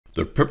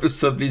The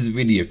purpose of these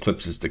video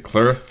clips is to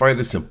clarify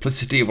the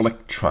simplicity of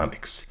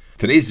electronics.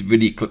 Today's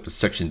video clip is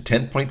section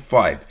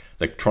 10.5,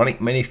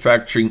 Electronic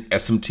Manufacturing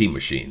SMT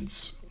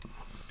Machines.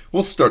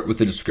 We'll start with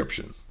the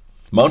description.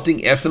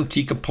 Mounting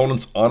SMT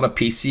components on a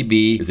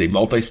PCB is a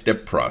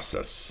multi-step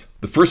process.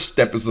 The first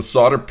step is the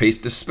solder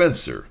paste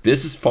dispenser.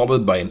 This is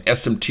followed by an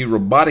SMT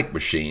robotic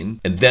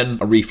machine and then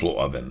a reflow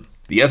oven.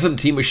 The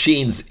SMT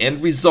machine's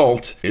end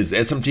result is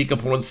SMT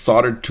components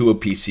soldered to a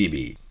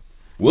PCB.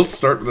 We'll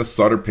start with a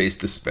solder paste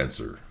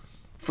dispenser.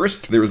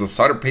 First, there is a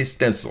solder paste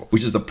stencil,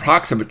 which is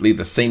approximately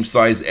the same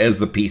size as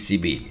the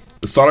PCB.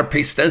 The solder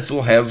paste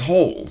stencil has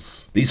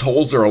holes. These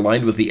holes are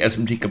aligned with the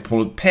SMT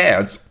component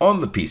pads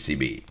on the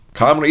PCB.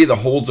 Commonly, the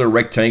holes are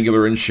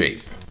rectangular in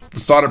shape. The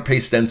solder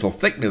paste stencil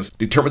thickness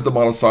determines the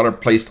amount of solder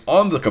placed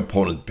on the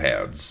component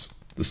pads.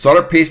 The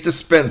solder paste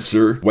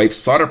dispenser wipes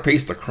solder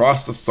paste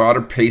across the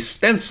solder paste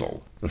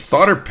stencil. The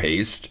solder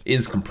paste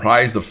is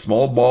comprised of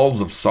small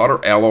balls of solder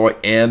alloy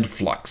and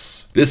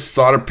flux. This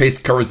solder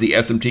paste covers the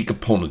SMT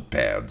component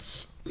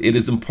pads. It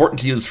is important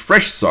to use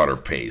fresh solder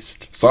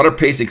paste. Solder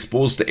paste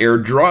exposed to air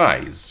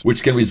dries,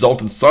 which can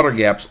result in solder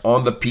gaps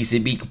on the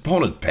PCB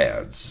component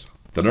pads.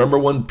 The number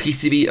one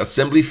PCB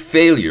assembly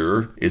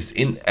failure is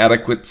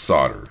inadequate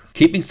solder.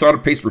 Keeping solder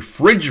paste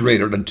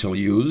refrigerated until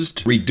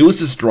used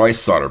reduces dry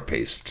solder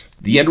paste.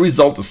 The end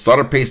result is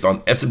solder paste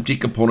on SMT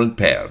component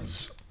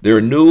pads. There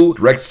are new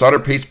direct solder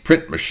paste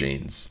print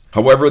machines.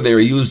 However, they are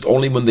used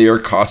only when they are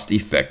cost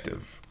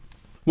effective.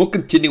 We'll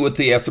continue with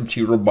the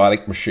SMT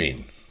robotic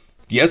machine.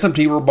 The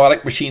SMT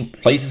robotic machine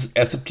places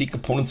SMT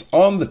components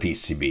on the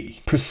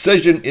PCB.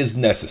 Precision is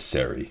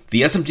necessary.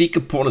 The SMT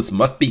components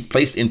must be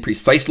placed in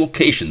precise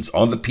locations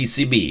on the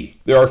PCB.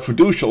 There are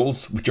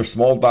fiducials, which are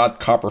small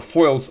dot copper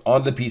foils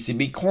on the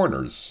PCB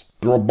corners.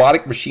 The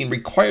robotic machine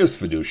requires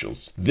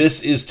fiducials.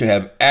 This is to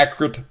have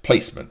accurate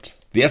placement.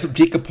 The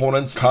SMT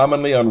components,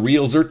 commonly on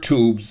reels or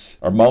tubes,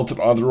 are mounted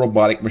on the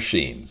robotic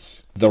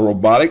machines. The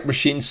robotic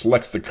machine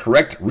selects the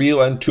correct reel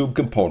and tube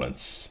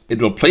components.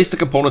 It will place the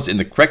components in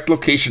the correct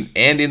location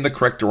and in the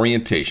correct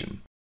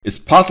orientation. It's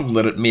possible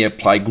that it may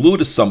apply glue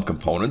to some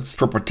components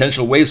for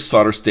potential wave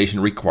solder station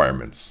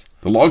requirements.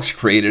 The logs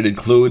created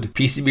include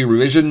PCB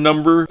revision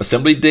number,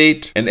 assembly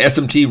date, and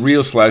SMT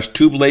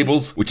reel/tube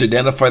labels, which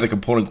identify the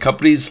component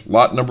companies,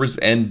 lot numbers,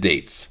 and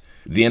dates.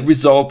 The end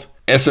result,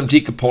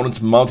 SMT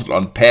components mounted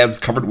on pads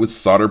covered with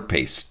solder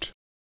paste.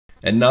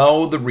 And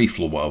now the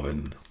reflow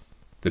oven.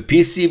 The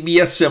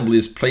PCB assembly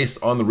is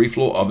placed on the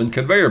reflow oven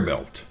conveyor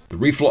belt. The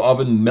reflow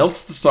oven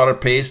melts the solder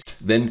paste,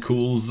 then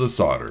cools the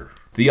solder.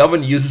 The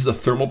oven uses a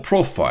thermal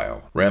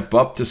profile. Ramp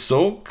up to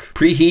soak,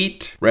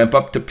 preheat, ramp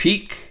up to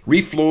peak,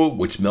 reflow,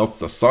 which melts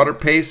the solder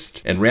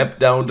paste, and ramp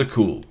down to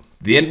cool.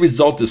 The end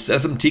result is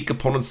SMT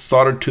components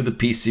soldered to the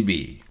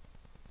PCB.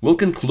 We'll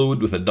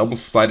conclude with a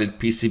double-sided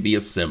PCB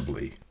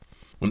assembly.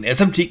 When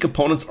SMT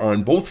components are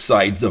on both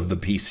sides of the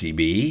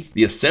PCB,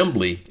 the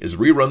assembly is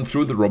rerun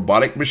through the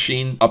robotic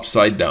machine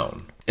upside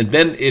down, and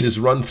then it is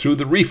run through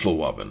the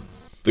reflow oven.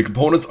 The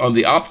components on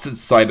the opposite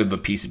side of the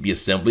PCB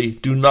assembly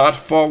do not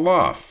fall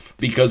off,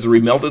 because the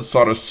remelted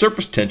solder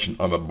surface tension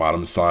on the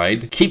bottom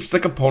side keeps the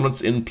components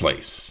in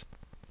place.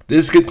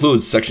 This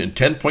concludes section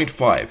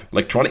 10.5,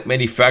 Electronic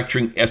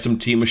Manufacturing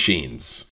SMT Machines.